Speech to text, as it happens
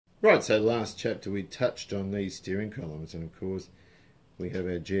Right, so last chapter we touched on these steering columns, and of course we have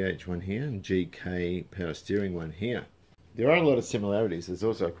our GH one here and GK power steering one here. There are a lot of similarities. There's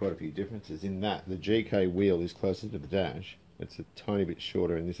also quite a few differences in that the GK wheel is closer to the dash. It's a tiny bit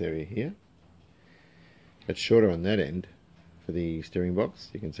shorter in this area here. It's shorter on that end for the steering box.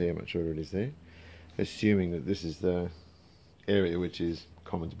 You can see how much shorter it is there. Assuming that this is the area which is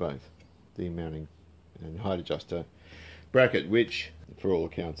common to both, the mounting and height adjuster bracket, which for all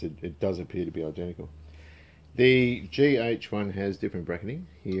accounts it does appear to be identical. The GH one has different bracketing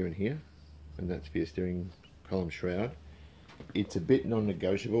here and here, and that's for your steering column shroud. It's a bit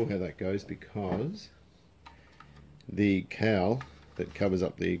non-negotiable how that goes, because the cowl that covers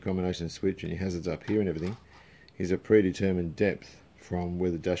up the combination switch and your hazards up here and everything is a predetermined depth from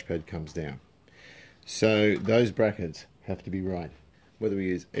where the dash pad comes down. So those brackets have to be right. Whether we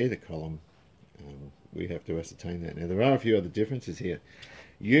use either column, we have to ascertain that. Now there are a few other differences here.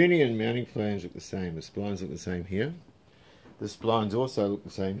 Union mounting flange look the same. The splines look the same here. The splines also look the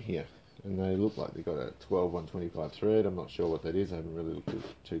same here. And they look like they've got a 12-125 thread. I'm not sure what that is. I haven't really looked at it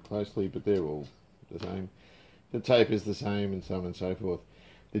too closely, but they're all the same. The tape is the same, and so on and so forth.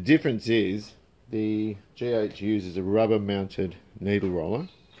 The difference is the GH uses a rubber mounted needle roller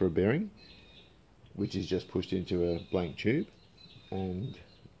for a bearing, which is just pushed into a blank tube, and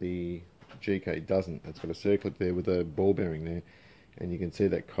the GK doesn't. It's got a circlip there with a ball bearing there, and you can see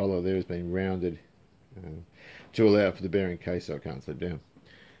that collar there has been rounded to allow for the bearing case so it can't slip down.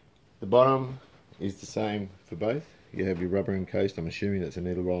 The bottom is the same for both. You have your rubber encased. I'm assuming that's a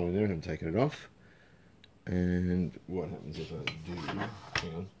needle roller in there, and I'm taking it off. And what happens if I do,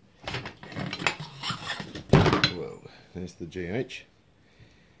 hang on, well, there's the GH,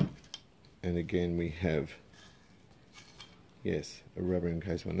 and again we have, yes, a rubber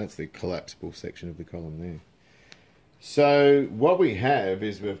encased one. That's the collapsible section of the column there. So what we have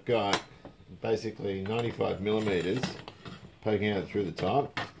is we've got basically 95mm poking out through the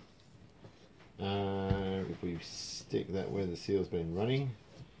top. If we stick that where the seal's been running,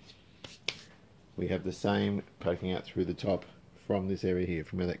 we have the same poking out through the top from this area here,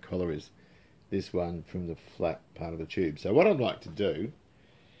 from where that collar is. This one from the flat part of the tube. So what I'd like to do,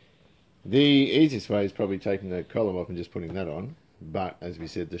 the easiest way is probably taking the column off and just putting that on, but as we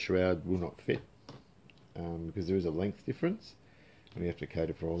said, the shroud will not fit because there is a length difference, and we have to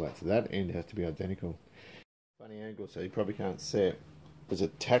cater for all that. So that end has to be identical. Funny angle, so you probably can't see it. There's a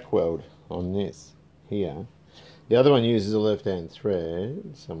tack weld on this here. The other one uses a left-hand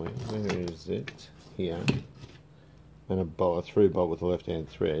thread somewhere. Where is it? Here. And a bolt, a through bolt with a left-hand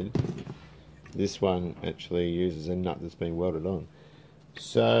thread. This one actually uses a nut that's been welded on.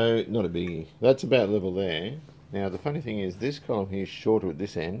 So, not a biggie. That's about level there. Now, the funny thing is, this column here is shorter at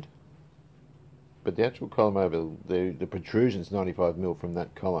this end, but the actual column over, the protrusion is 95mm from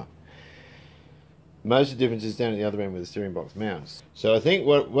that collar. Most of the difference is down at the other end where the steering box mounts. So I think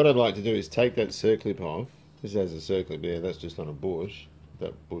what I'd like to do is take that circlip off. This has a circlip there, that's just on a bush.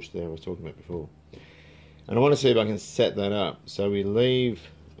 That bush there I was talking about before. And I want to see if I can set that up. So we leave,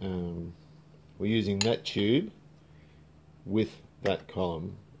 we're using that tube with that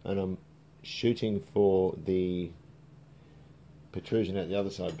column, and I'm shooting for the protrusion at the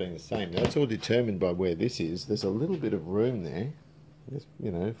other side being the same. Now that's all determined by where this is. There's a little bit of room there.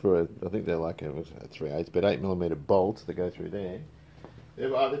 You know, for I think they're like a 3/8, but 8mm bolts that go through there.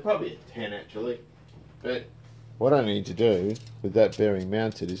 They're probably a 10 actually. But what I need to do with that bearing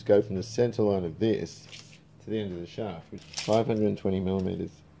mounted is go from the centre line of this to the end of the shaft, which is 520mm.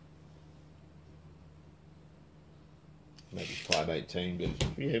 Maybe 518,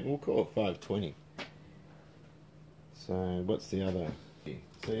 but yeah, we'll call it 520. So what's the other?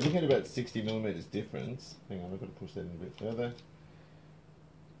 So you're looking at about 60mm difference. Hang on, I've got to push that in a bit further.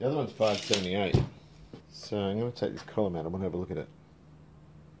 The other one's 578. So I'm going to take this column out. I want to have a look at it.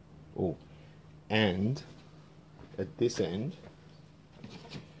 Oh, and at this end,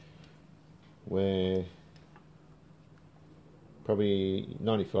 we're probably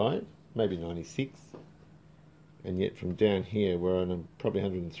 95, maybe 96. And yet from down here, we're on probably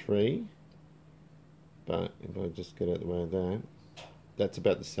 103. But if I just get out of the way of that, that's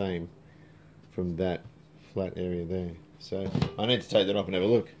about the same from that flat area there. So I need to take that off and have a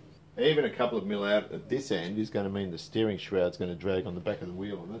look. Even a couple of mil out at this end is going to mean the steering shroud's going to drag on the back of the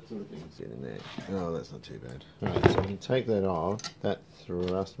wheel and that sort of thing. Get in there. Oh, that's not too bad. Alright, so I can take that off. That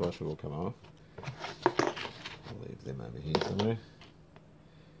thrust washer will come off. I'll leave them over here somewhere.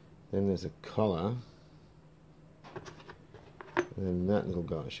 Then there's a collar. And that little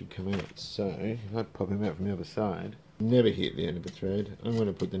guy should come out. So if I pop him out from the other side, never hit the end of the thread. I'm going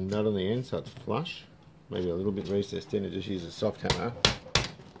to put the nut on the end so it's flush. Maybe a little bit recessed in and just use a soft hammer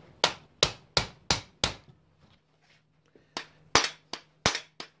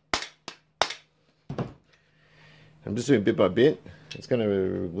I'm just doing bit by bit. It's going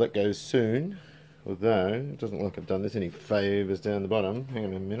to let go soon, although it doesn't look like I've done this any favours down the bottom. Hang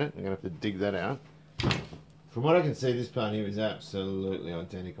on a minute, I'm going to have to dig that out. From what I can see, this part here is absolutely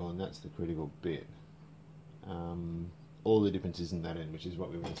identical, and that's the critical bit. All the difference is in that end, which is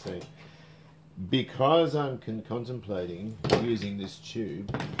what we want to see. Because I'm contemplating using this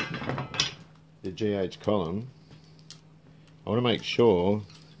tube, the GH column, I want to make sure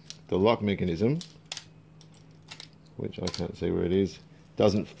the lock mechanism, which I can't see where it is,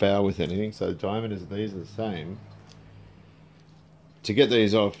 doesn't foul with anything. So the diameters of these are the same. To get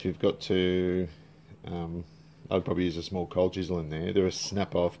these off, you've got to, I'd probably use a small cold chisel in there. They're a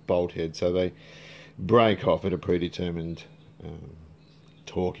snap-off bolt head, so they break off at a predetermined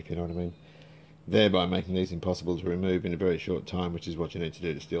torque, if you know what I mean, thereby making these impossible to remove in a very short time, which is what you need to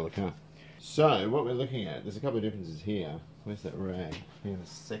do to steal a car. So what we're looking at, there's a couple of differences here. Where's that rag? In a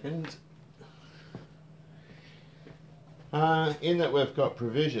second. In that we've got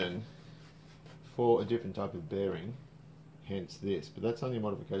provision for a different type of bearing, hence this, but that's only a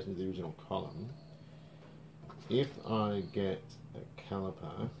modification of the original column. If I get a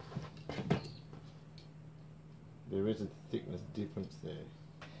caliper, there is a thickness difference there.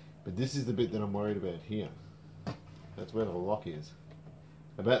 But this is the bit that I'm worried about here. That's where the lock is.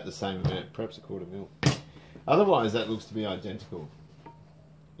 About the same amount, perhaps a 1/4 mil. Otherwise, that looks to be identical.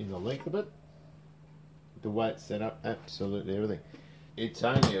 In the length of it, the way it's set up, absolutely everything. It's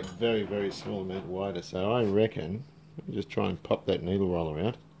only a very, very small amount wider, so I reckon, let me just try and pop that needle roller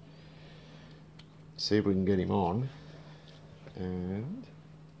out. See if we can get him on. And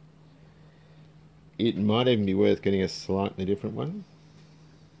it might even be worth getting a slightly different one.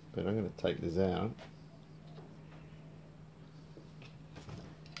 But I'm going to take this out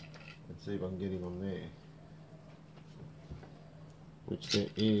and see if I can get him on there. Which there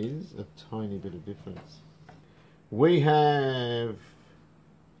is a tiny bit of difference. We have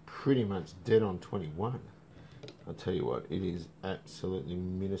pretty much dead on 21. I'll tell you what, it is absolutely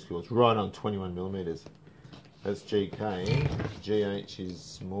minuscule. It's right on 21 millimeters. That's GK. GH is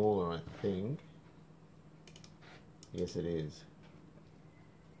smaller, I think. Yes, it is.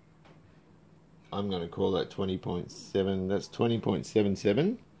 I'm going to call that 20.7. That's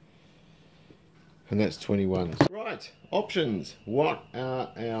 20.77. And that's 21. Right, options. What are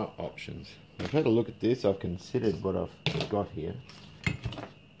our options? I've had a look at this. I've considered what I've got here.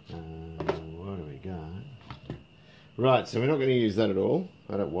 What do we got? Right, so we're not going to use that at all.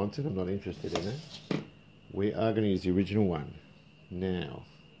 I don't want it. I'm not interested in it. We are going to use the original one. Now,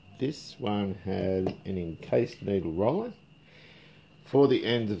 this one has an encased needle roller. For the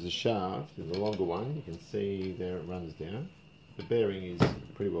end of the shaft, the longer one, you can see there it runs down. The bearing is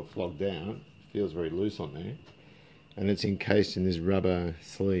pretty well flogged down. It feels very loose on there. And it's encased in this rubber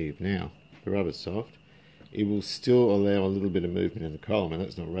sleeve. Now, the rubber's soft. It will still allow a little bit of movement in the column, and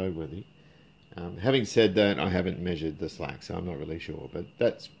that's not roadworthy. Having said that, I haven't measured the slack, so I'm not really sure, but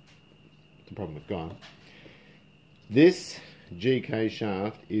that's the problem we've got. This GK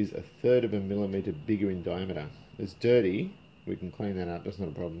shaft is 1/3 of a millimetre bigger in diameter. It's dirty. We can clean that up, that's not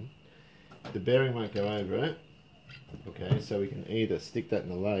a problem. The bearing won't go over it. Okay, so we can either stick that in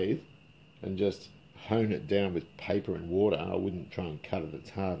the lathe and just hone it down with paper and water. I wouldn't try and cut it,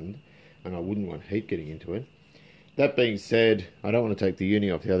 it's hardened, and I wouldn't want heat getting into it. That being said, I don't want to take the uni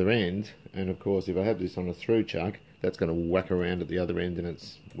off the other end, and of course if I have this on a through chuck, that's going to whack around at the other end,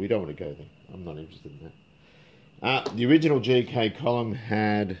 and we don't want to go there. I'm not interested in that. The original GK column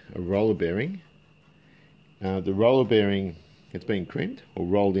had a roller bearing. The roller bearing, it's been crimped or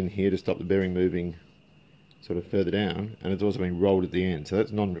rolled in here to stop the bearing moving sort of further down, and it's also been rolled at the end, so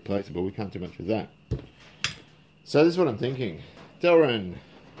that's non-replaceable. We can't do much with that. So this is what I'm thinking. Delrin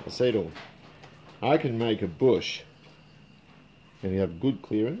acetal. I can make a bush and you have good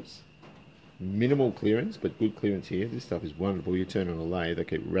clearance, minimal clearance, but good clearance here. This stuff is wonderful. You turn on a lathe, they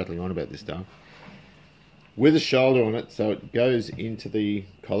keep rattling on about this stuff. With a shoulder on it, so it goes into the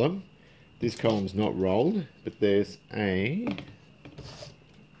column. This column's not rolled, but there's a,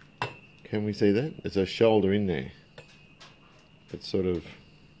 can we see that? There's a shoulder in there. It's sort of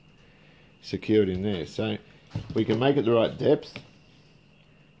secured in there. So we can make it the right depth.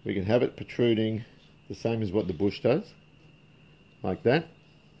 We can have it protruding the same as what the bush does, like that.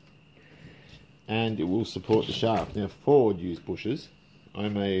 And it will support the shaft. Now Ford used bushes. I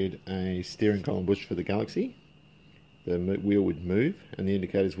made a steering column bush for the Galaxy. The wheel would move and the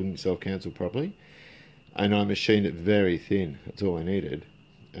indicators wouldn't self-cancel properly. And I machined it very thin. That's all I needed.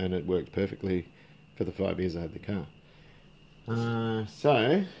 And it worked perfectly for the 5 years I had the car.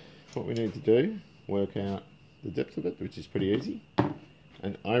 So, what we need to do, work out the depth of it, which is pretty easy.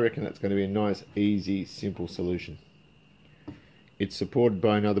 And I reckon that's going to be a nice, easy, simple solution. it's supported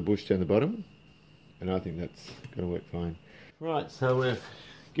by another bush down the bottom, and I think that's going to work fine. Right, so we've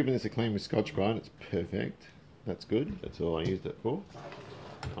given this a clean with Scotch-Brite. It's perfect. That's good. That's all I used it for.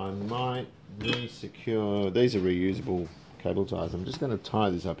 I might re-secure, these are reusable cable ties. I'm just going to tie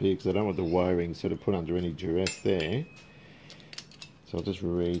this up here because I don't want the wiring sort of put under any duress there. So I'll just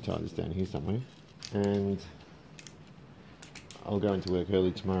re-tie this down here somewhere. And I'll go into work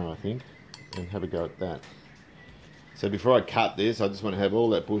early tomorrow, I think, and have a go at that. So before I cut this, I just want to have all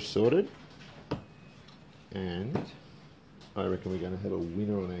that bush sorted. And I reckon we're going to have a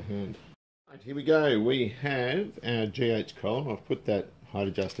winner on our hand. Right, here we go. We have our GH column. I've put that height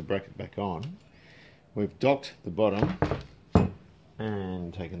adjuster bracket back on. We've docked the bottom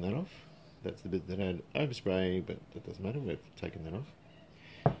and taken that off. That's the bit that had overspray, but that doesn't matter. We've taken that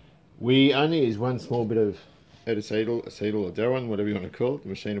off. We only use one small bit of acetyl or Darwin, whatever you want to call it,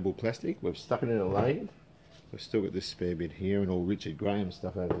 the machinable plastic. We've stuck it in a lathe. We've still got this spare bit here and all Richard Graham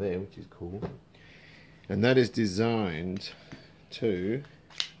stuff over there, which is cool. And that is designed to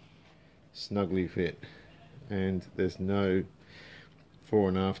snugly fit, and there's no fore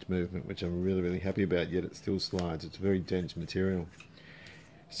and aft movement, which I'm really happy about, yet it still slides. It's a very dense material.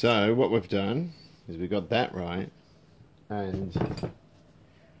 So what we've done is we've got that right, and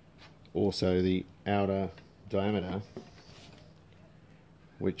also the outer diameter,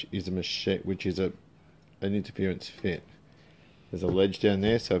 which is an interference fit. There's a ledge down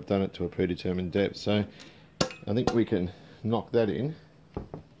there, so I've done it to a predetermined depth. So I think we can knock that in.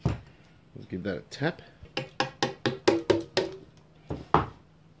 Let's give that a tap.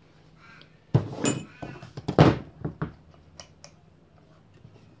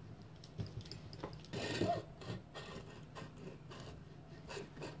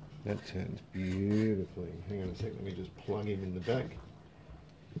 That turns beautifully. Hang on a sec, let me just plug him in the back.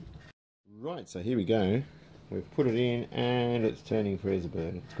 Right, so here we go. We've put it in and it's turning free as a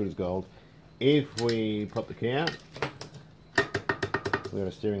bird. It's good as gold. If we pop the key out, we've got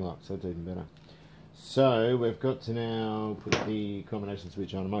a steering lock, so it's even better. So we've got to now put the combination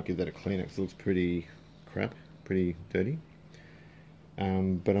switch on. I might give that a clean up because it looks pretty crap, pretty dirty. But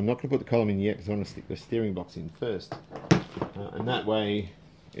I'm not going to put the column in yet because I want to stick the steering box in first. And that way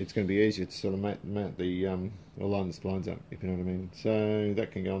it's going to be easier to sort of mount the or line the splines up, if you know what I mean. So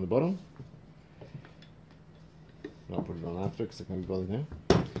that can go on the bottom. I'll put it on after because I can't be bothered now.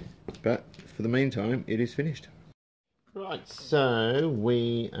 But for the meantime, it is finished. Right, so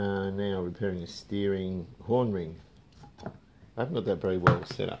we are now repairing a steering horn ring. I haven't got that very well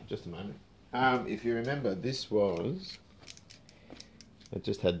set up. Just a moment. If you remember, this was, it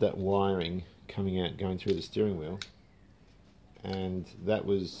just had that wiring coming out, going through the steering wheel, and that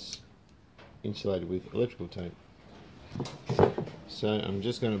was insulated with electrical tape. So I'm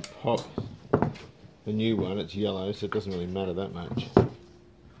just going to pop the new one. It's yellow, so it doesn't really matter that much. I'm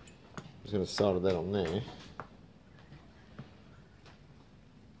just going to solder that on there.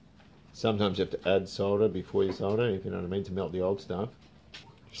 Sometimes you have to add solder before you solder, if you know what I mean, to melt the old stuff.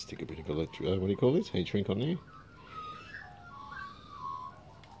 Just stick a bit of what do you call this? Heat shrink on there.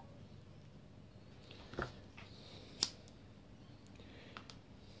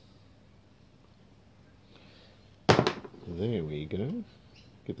 There we go.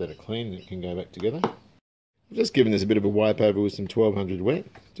 Give that a clean and it can go back together. I've just given this a bit of a wipe over with some 1200 wet,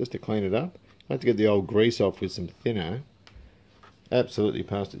 just to clean it up. I like to get the old grease off with some thinner. Absolutely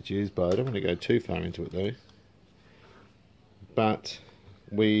past its use by. I don't want to go too far into it though. But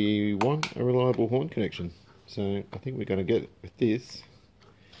we want a reliable horn connection. So I think we're going to get it with this.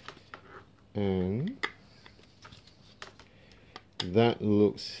 And that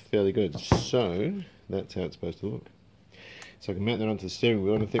looks fairly good. So that's how it's supposed to look. So I can mount that onto the steering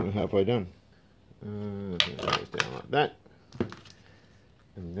wheel and I think we're halfway done. It goes down like that.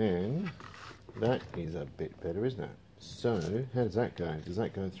 And then that is a bit better, isn't it? So how does that go? Does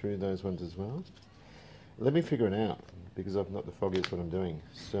that go through those ones as well? Let me figure it out because I've not the foggiest what I'm doing.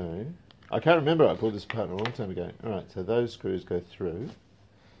 So I can't remember, I pulled this apart a long time ago. Alright, so those screws go through.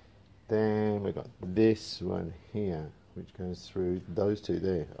 Then we've got this one here which goes through those two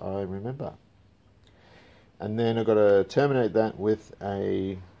there. I remember. And then I've got to terminate that with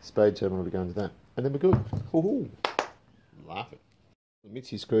a spade terminal to go into that. And then we're good. Woohoo! Laugh it. The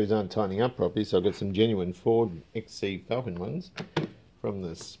Mitsubishi screws aren't tightening up properly, so I've got some genuine Ford XC Falcon ones from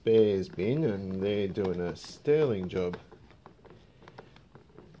the spares bin, and they're doing a sterling job.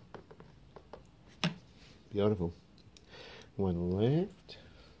 Beautiful. One left,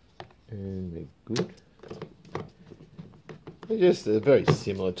 and they're good. They're just a very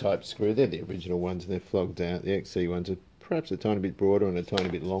similar type screw. They're the original ones and they're flogged out. The XC ones are perhaps a tiny bit broader and a tiny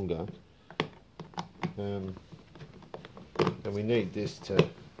bit longer. And we need this to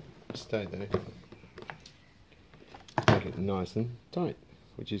stay there. Make it nice and tight,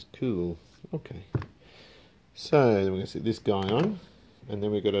 which is cool. Okay. So then we're going to set this guy on, and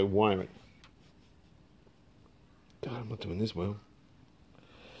then we've got to wire it. God, I'm not doing this well.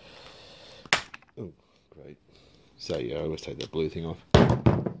 Oh, great. So yeah, I always take that blue thing off.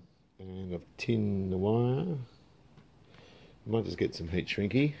 And I've tinned the wire. I might just get some heat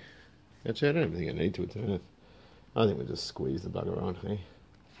shrinky. Actually, I don't even think I need to, it's enough. I think we'll just squeeze the bugger on, hey?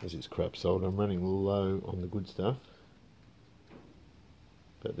 This is crap solder. I'm running low on the good stuff.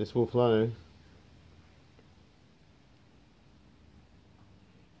 But this will flow.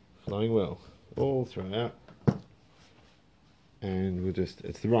 Flowing well. All throughout. And we'll just,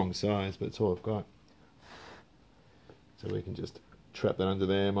 it's the wrong size, but it's all I've got. So we can just trap that under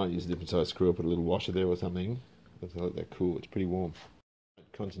there. Might use a different size screw, put a little washer there or something. I like that cool, it's pretty warm.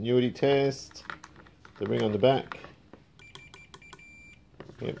 Continuity test. The ring on the back.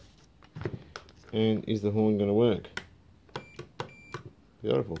 Yep. And is the horn going to work?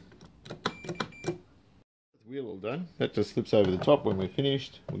 Beautiful. The wheel all done. That just slips over the top when we're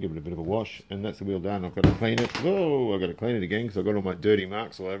finished. We'll give it a bit of a wash, and that's the wheel done. I've got to clean it. Whoa, I've got to clean it again because I've got all my dirty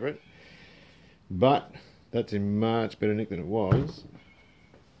marks all over it. But that's in much better nick than it was.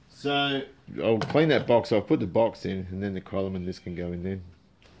 So I'll clean that box off, put the box in, and then the column and this can go in there.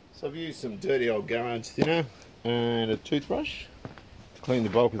 So I've used some dirty old garage thinner and a toothbrush to clean the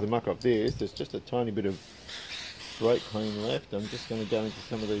bulk of the muck up there. There's just a tiny bit of brake clean left. I'm just going to go into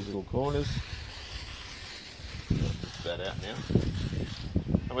some of these little corners. Put that out now.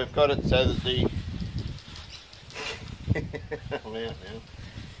 And we've got it so that the... I'm out now.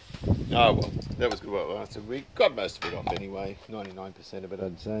 Oh well, that was good while it lasted. We got most of it off anyway, 99% of it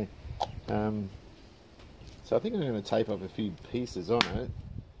I'd say. So I think I'm going to tape up a few pieces on it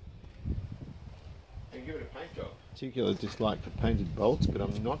and give it a paint job. Particular dislike for painted bolts, but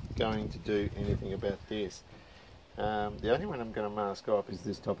I'm not going to do anything about this. The only one I'm going to mask off is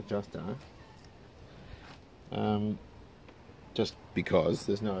this top adjuster. Just because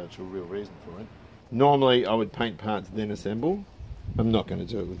there's no actual real reason for it. Normally I would paint parts then assemble. I'm not going to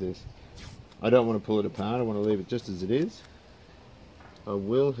do it with this. I don't want to pull it apart, I want to leave it just as it is. I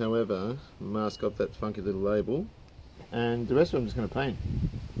will, however, mask off that funky little label, and the rest of them I'm just going to paint.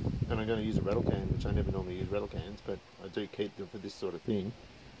 And I'm going to use a rattle can, which I never normally use rattle cans, but I do keep them for this sort of thing.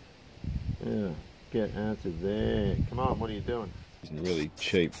 Yeah, get out of there. Come on, what are you doing? It's really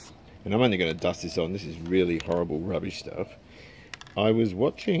cheap. And I'm only going to dust this on. This is really horrible rubbish stuff. I was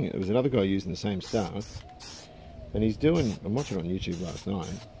watching, there was another guy using the same stuff, and he's doing, I'm watching it on YouTube last night,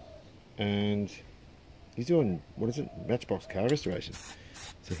 and he's doing, what is it, Matchbox car restoration.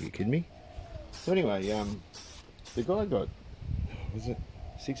 So are you kidding me? So anyway, the guy got, was it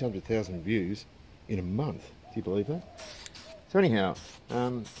 600,000 views in a month? Do you believe that? So anyhow,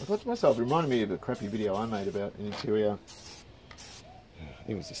 I thought to myself, it reminded me of a crappy video I made about an interior, I think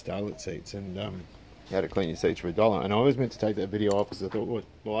it was the Starlet seats, and how to clean your seats for $1. And I was meant to take that video off because I thought,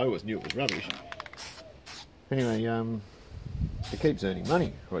 well, I always knew it was rubbish. Anyway, it keeps earning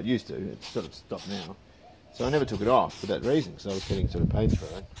money, or it used to. It's sort of stopped now. So I never took it off for that reason, because I was getting sort of paid for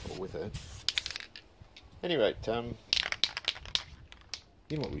it, or with it. Anyway,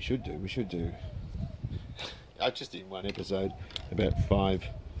 you know what we should do? We should do... I just did one episode about 5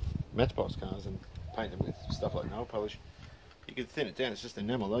 Matchbox cars and paint them with stuff like nail polish. You can thin it down, it's just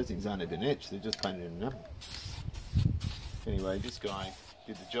enamel. Those things aren't even etched, they're just painted in enamel. Anyway, this guy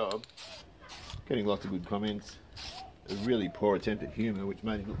did the job, getting lots of good comments, a really poor attempt at humour, which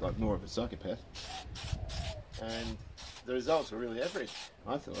made him look like more of a psychopath. And the results were really average,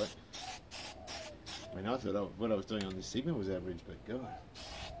 I thought. I mean, I thought what I was doing on this Sigma was average, but God.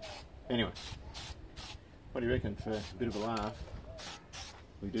 Anyway, what do you reckon for a bit of a laugh?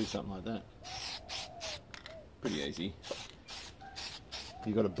 We do something like that. Pretty easy.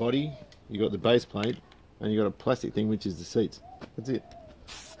 You got a body, you got the base plate, and you got a plastic thing which is the seats. That's it.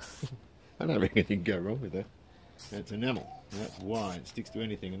 I don't reckon you can go wrong with that. It's enamel. And that's why it sticks to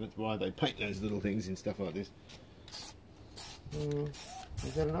anything, and that's why they paint those little things in stuff like this.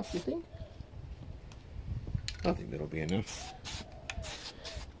 Is that enough, do you think? I think that'll be enough.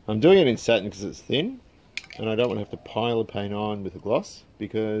 I'm doing it in satin because it's thin, and I don't want to have to pile the paint on with a gloss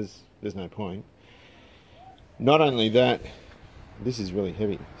because there's no point. Not only that, this is really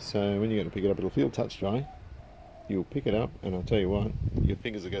heavy, so when you're going to pick it up, it'll feel touch dry. You'll pick it up, and I'll tell you what, your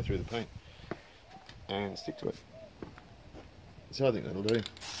fingers will go through the paint and stick to it. So I think that'll do.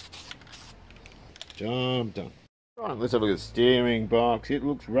 Job done. Right, let's have a look at the steering box. It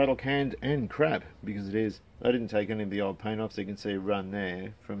looks rattle-canned and crap, because it is. I didn't take any of the old paint off, so you can see a run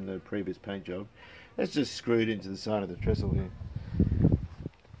there from the previous paint job. That's just screwed into the side of the trestle here.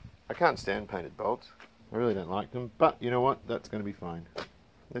 I can't stand painted bolts. I really don't like them, but you know what? That's going to be fine.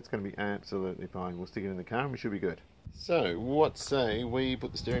 That's going to be absolutely fine. We'll stick it in the car and we should be good. So, what say we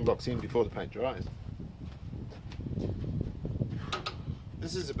put the steering box in before the paint dries?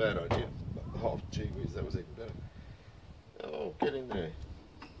 This is a bad idea. Oh, gee whiz, that was even better. Oh, get in there.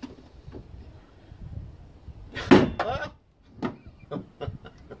 Ah!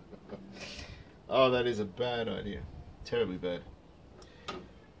 Oh, that is a bad idea. Terribly bad.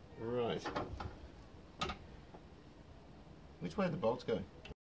 Right. Which way do the bolts go?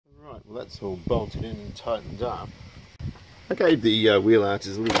 Right, well that's all bolted in and tightened up. I gave the wheel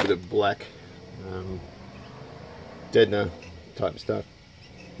arches a little bit of black deadener type stuff.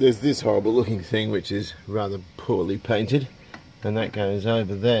 There's this horrible looking thing which is rather poorly painted, and that goes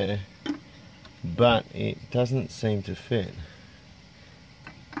over there, but it doesn't seem to fit.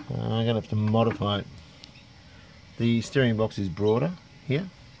 I'm going to have to modify it. The steering box is broader here,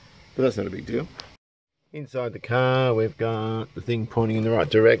 but that's not a big deal. Inside the car we've got the thing pointing in the right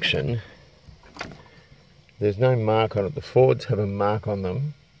direction. There's no mark on it. The Fords have a mark on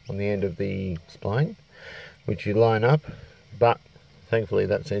them on the end of the spline, which you line up, but thankfully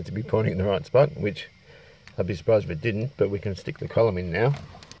that seems to be pointing in the right spot, which I'd be surprised if it didn't, but we can stick the column in now.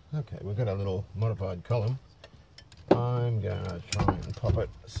 Okay, we've got a little modified column. I'm going to try and pop it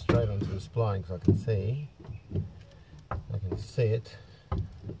straight onto the spline because I can see it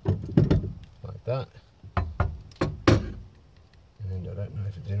like that. And I don't know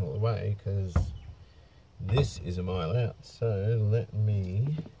if it's in all the way because this is a mile out. So let me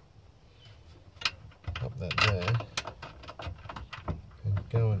pop that there and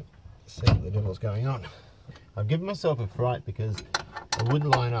go and see what the devil's going on. I've given myself a fright because it would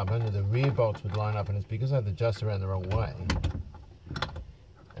line up, only the rear bolts would line up, and it's because I had the adjuster around the wrong way.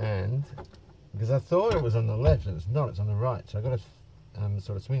 And because I thought it was on the left and it's not, it's on the right. So I've got to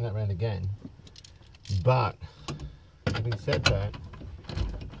sort of swing that around again. But having said that,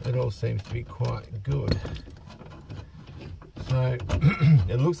 it all seems to be quite good. So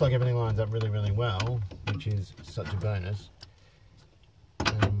it looks like everything lines up really, really well, which is such a bonus.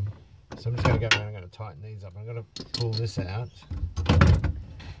 So I'm just going to go around, I'm going to tighten these up. I'm going to pull this out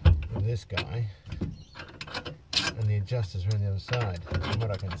with this guy, and the adjusters are on the other side. From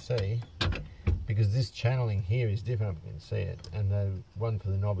what I can see, because this channeling here is different, I can see it, and the one for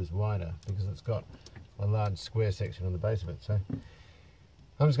the knob is wider because it's got a large square section on the base of it. So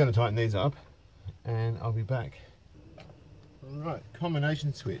I'm just going to tighten these up and I'll be back. Alright,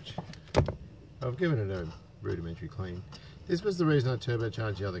 combination switch. I've given it a rudimentary clean. This was the reason I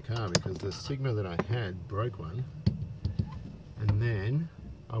turbocharged the other car, because the Sigma that I had broke one, and then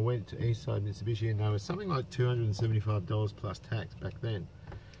I went to Eastside Mitsubishi and they were something like $275 plus tax back then.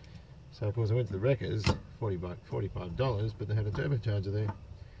 So of course I went to the wreckers, $45, but they had a turbocharger there,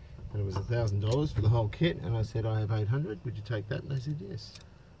 and it was $1,000 for the whole kit, and I said, I have 800, would you take that? And they said yes.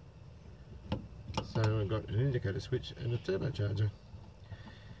 So I got an indicator switch and a turbocharger.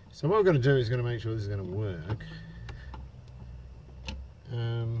 So what I'm going to do is going to make sure this is going to work.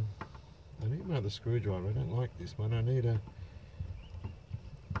 I need another screwdriver. I don't like this one. I need to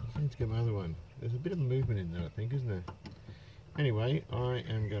get my other one. There's a bit of movement in there, I think, isn't there? Anyway, I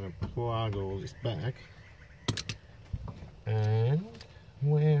am going to plug all this back. And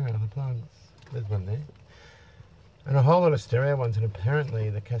where are the plugs? There's one there. And a whole lot of stereo ones, and apparently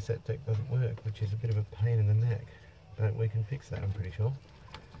the cassette deck doesn't work, which is a bit of a pain in the neck. But we can fix that, I'm pretty sure.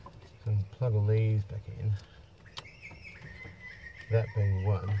 So plug all these back in. That being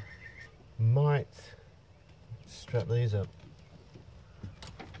one. Might strap these up,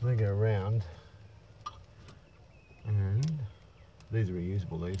 they go around, and these are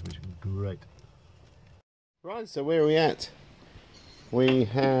reusable, these, which are great. Right, so where are we at? We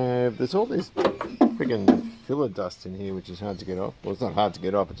have, there's all this friggin' filler dust in here which is hard to get off. Well, it's not hard to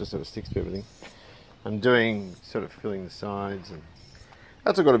get off, it just sort of sticks to everything. I'm doing, sort of filling the sides, and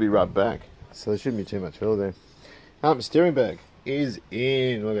that's all got to be rubbed back, so there shouldn't be too much filler there. Steering bag is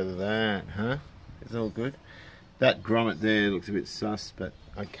in. Look at that, huh? It's all good. That grommet there looks a bit sus, but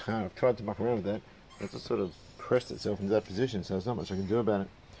I can't. I've tried to muck around with that. It just sort of pressed itself into that position, so there's not much I can do about it.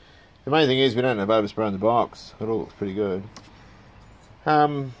 The main thing is we don't have overspray on the box. It all looks pretty good.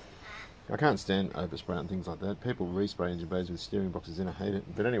 I can't stand overspray and things like that. People respray engine bays with steering boxes in. I hate it.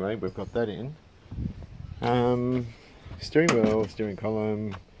 But anyway, we've got that in. Steering wheel, steering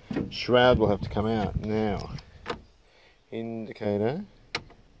column, shroud will have to come out now. Indicator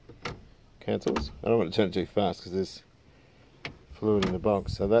cancels. I don't want to turn it too fast because there's fluid in the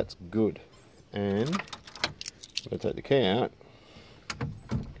box, so that's good. And I'm going to take the key out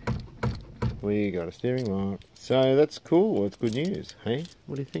we got a steering lock. So that's cool. It's good news. Hey,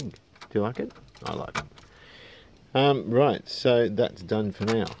 what do you think? Do you like it? I like it. Right, so that's done for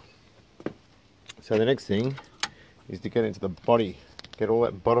now. So the next thing is to get into the body, get all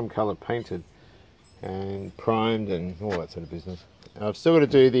that bottom colour painted and primed and all that sort of business. I've still got to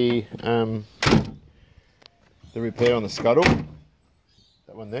do the repair on the scuttle,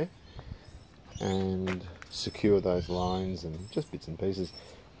 that one there, and secure those lines and just bits and pieces.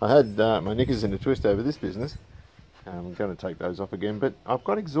 I had my knickers in a twist over this business. I'm going to take those off again, but I've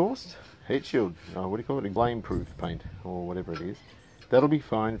got exhaust heat shield, what do you call it, flame proof paint or whatever it is. That'll be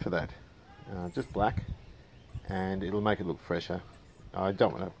fine for that. Just black, and it'll make it look fresher. I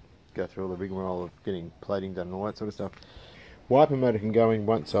don't want to go through all the rigmarole of getting plating done and all that sort of stuff. Wiper motor can go in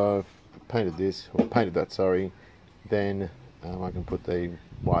once I've painted this, or painted that, sorry. Then I can put the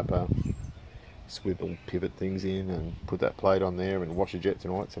wiper swivel pivot things in and put that plate on there and washer jets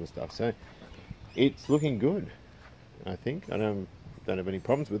and all that sort of stuff. So it's looking good, I think. I don't have any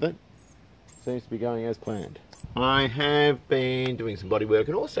problems with it. Seems to be going as planned. I have been doing some body work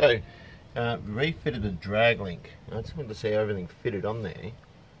and also refitted a drag link. I just wanted to see everything fitted on there.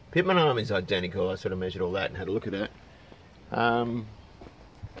 Pitman arm is identical. I sort of measured all that and had a look at it. And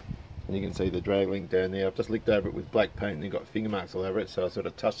you can see the drag link down there. I've just licked over it with black paint and then got finger marks all over it, so I sort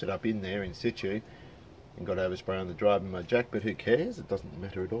of touched it up in there in situ and got overspray on the drive in my jack, but who cares? It doesn't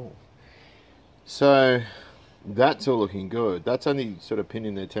matter at all. So that's all looking good. That's only sort of pinned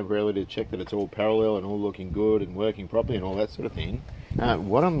in there temporarily to check that it's all parallel and all looking good and working properly and all that sort of thing.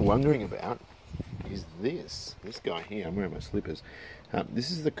 What I'm wondering about is this guy here. I'm wearing my slippers.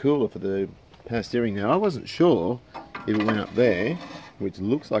 This is the cooler for the power steering. Now I wasn't sure if it went up there, which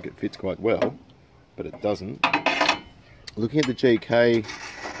looks like it fits quite well, but it doesn't. Looking at the GK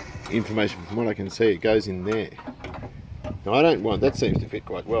information, from what I can see, it goes in there. Now I don't want, that seems to fit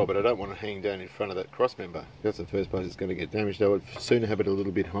quite well, but I don't want it hanging down in front of that cross member. That's the first place it's going to get damaged. I would sooner have it a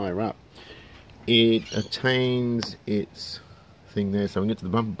little bit higher up. It attains its thing there, so we can get to the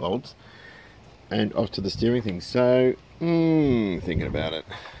bumper bolts and off to the steering thing. So, thinking about it,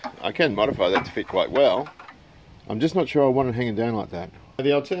 I can modify that to fit quite well. I'm just not sure I want it hanging down like that.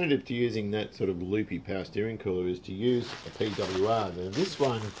 The alternative to using that sort of loopy power steering cooler is to use a PWR. Now this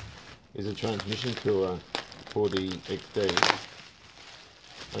one is a transmission cooler for the XD,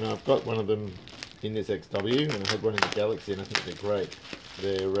 and I've got one of them in this XW, and I had one in the Galaxy, and I think they're great.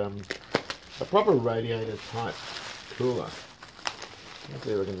 They're a proper radiator type cooler. Let's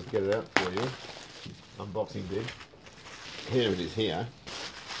see if I can just get it out for you. Unboxing bit. Here it is here.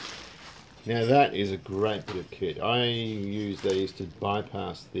 Now that is a great bit of kit. I use these to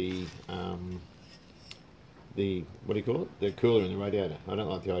bypass the what do you call it? The cooler in the radiator. I don't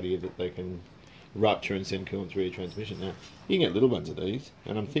like the idea that they can rupture and send coolant through your transmission. Now you can get little ones of these,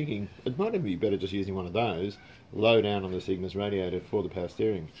 and I'm thinking it might even be better just using one of those low down on the Sigma's radiator for the power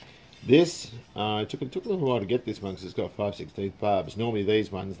steering. This it took a little while to get this one because it's got 5/16 barbs. Normally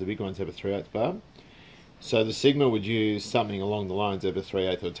these ones, the big ones, have a 3/8 barb. So the Sigma would use something along the lines of a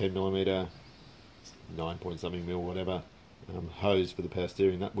 3/8 or 10mm, 9 point something mil, whatever, hose for the power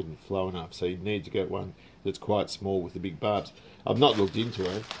steering. That wouldn't flow enough, so you'd need to get one that's quite small with the big barbs. I've not looked into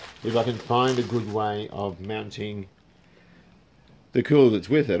it. If I can find a good way of mounting the cooler that's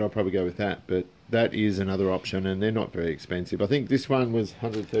with it, I'll probably go with that, but that is another option, and they're not very expensive. I think this one was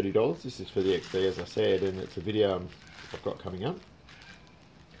 $130. This is for the XD, as I said, and it's a video I've got coming up.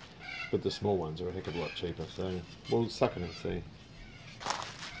 But the small ones are a heck of a lot cheaper, so we'll suck it and see.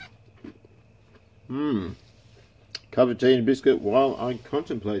 Cup of tea and biscuit while I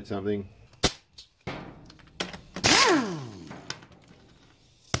contemplate something.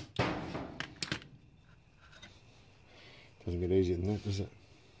 Doesn't get easier than that, does it?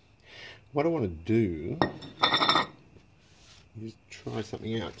 What I want to do is try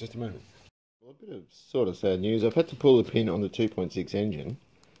something out. Just a moment. Well, a bit of sort of sad news. I've had to pull the pin on the 2.6 engine.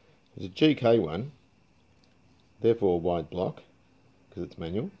 It's a GK one, therefore a wide block, because it's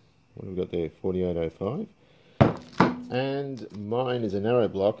manual. What have we got there? 4805. And mine is a narrow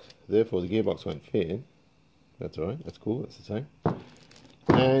block, therefore the gearbox won't fit. That's alright, that's cool, that's the same.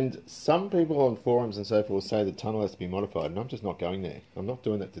 And some people on forums and so forth say the tunnel has to be modified, and I'm just not going there. I'm not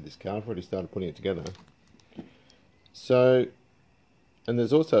doing that to this car. I've already started putting it together. So, and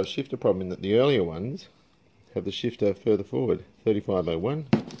there's also a shifter problem in that the earlier ones have the shifter further forward, 3501,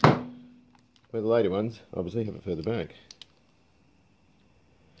 where the later ones obviously have it further back.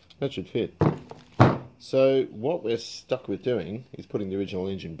 That should fit. So what we're stuck with doing is putting the original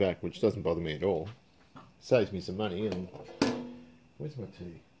engine back, which doesn't bother me at all. Saves me some money. And where's my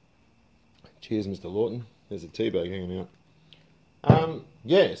tea? Cheers, Mr. Lawton. There's a tea bag hanging out.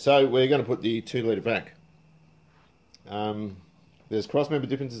 Yeah, so we're going to put the 2 litre back. There's cross-member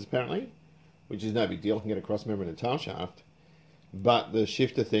differences apparently, which is no big deal. I can get a cross-member and a tail shaft. But the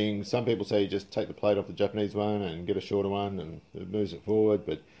shifter thing, some people say you just take the plate off the Japanese one and get a shorter one and it moves it forward.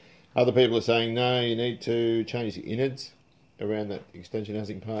 But other people are saying, no, you need to change the innards around that extension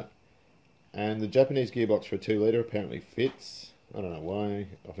housing part. And the Japanese gearbox for a 2 litre apparently fits. I don't know why,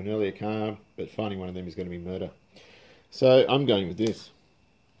 off an earlier car, but finding one of them is going to be murder. So I'm going with this.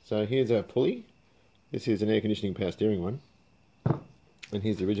 So here's our pulley. This is an air conditioning power steering one. And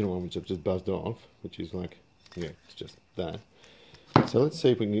here's the original one, which I've just buzzed off, which is like, yeah, it's just that. So let's see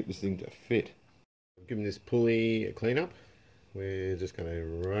if we can get this thing to fit. I've given this pulley a clean up. We're just going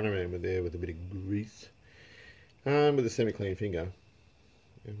to run around with there with a bit of grease. With a semi-clean finger.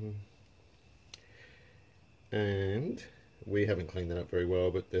 And we haven't cleaned that up very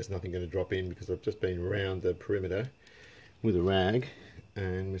well, but there's nothing going to drop in because I've just been around the perimeter with a rag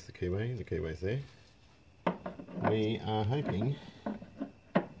and missed the keyway. The keyway's there. We are hoping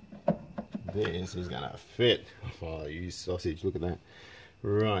this is going to fit. Oh, you sausage, look at that.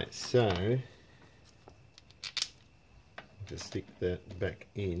 Right, so just stick that back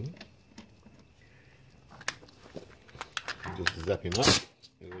in. Just zap him up.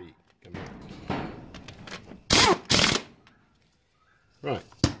 Come on. Right.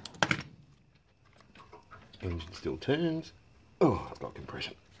 Engine still turns. Oh, I've got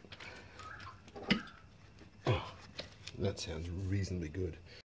compression. Oh, that sounds reasonably good.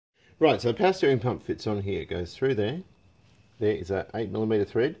 Right, so the power steering pump fits on here. It goes through there. There is a 8mm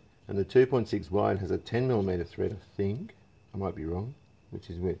thread, and the 2.6 wide has a 10mm thread, I think. I might be wrong. Which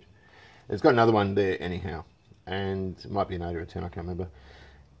is which? It's got another one there anyhow. And it might be an 8 or a 10, I can't remember.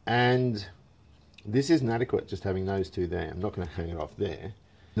 And this isn't adequate, just having those two there. I'm not going to hang it off there,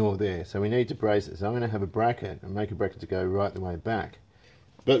 nor there. So we need to brace it. So I'm going to have a bracket and make a bracket to go right the way back.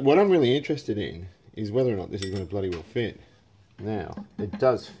 But what I'm really interested in is whether or not this is going to bloody well fit. Now, it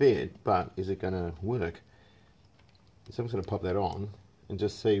does fit, but is it going to work? So I'm just going to pop that on and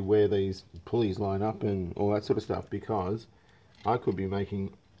just see where these pulleys line up and all that sort of stuff, because I could be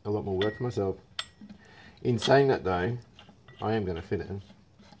making a lot more work for myself. In saying that though, I am going to fit it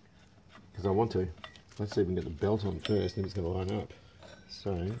because I want to. Let's see if we can get the belt on first and it's going to line up.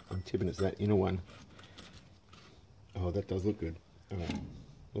 So I'm tipping it's that inner one. Oh, that does look good. Oh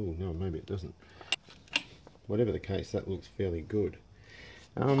no, maybe it doesn't. Whatever the case, that looks fairly good.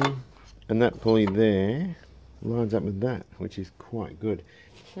 And that pulley there lines up with that, which is quite good.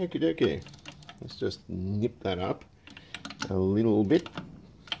 Okie dokie. Let's just nip that up a little bit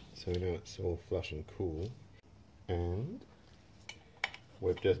so we know it's all flush and cool. And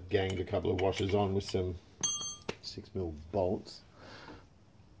we've just ganged a couple of washers on with some 6mm bolts.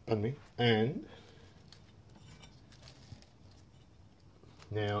 Pardon me. And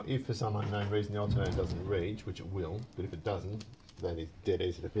now, if for some unknown reason the alternator doesn't reach, which it will, but if it doesn't, that is dead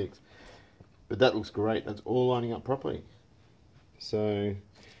easy to fix. But that looks great. That's all lining up properly. So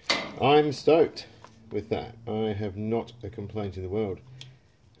I'm stoked with that. I have not a complaint in the world.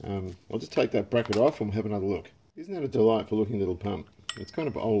 I'll just take that bracket off and we'll have another look. Isn't that a delightful looking little pump? It's kind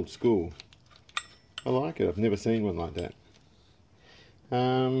of old school. I like it. I've never seen one like that.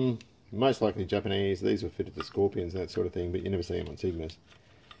 Most likely Japanese. These were fitted to Scorpions, that sort of thing, but you never see them on Sigmas.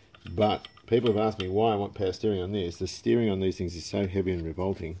 But people have asked me why I want power steering on this. The steering on these things is so heavy and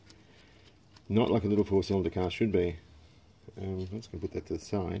revolting. Not like a little 4-cylinder car should be. I'm just going to put that to the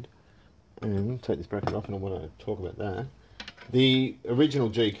side and take this bracket off, and I want to talk about that. The original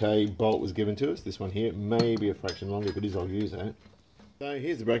GK bolt was given to us, this one here. It may be a fraction longer, but I'll use that. So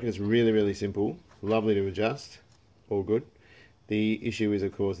here's the bracket. It's really, really simple. Lovely to adjust. All good. The issue is,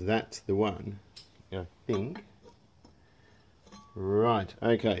 of course, that's the one, I think. Right,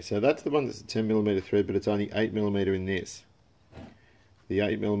 okay, so that's the one that's a 10mm thread, but it's only 8mm in this. The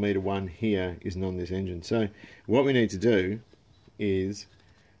 8mm one here isn't on this engine. So what we need to do is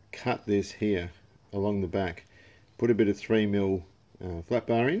cut this here along the back. Put a bit of 3mm flat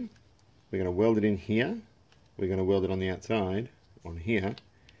bar in. We're going to weld it in here. We're going to weld it on the outside, on here.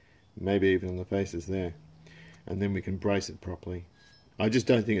 Maybe even on the faces there. And then we can brace it properly. I just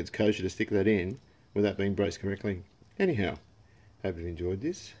don't think it's kosher to stick that in without being braced correctly. Anyhow, hope you've enjoyed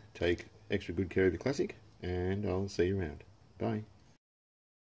this. Take extra good care of your classic, and I'll see you around. Bye.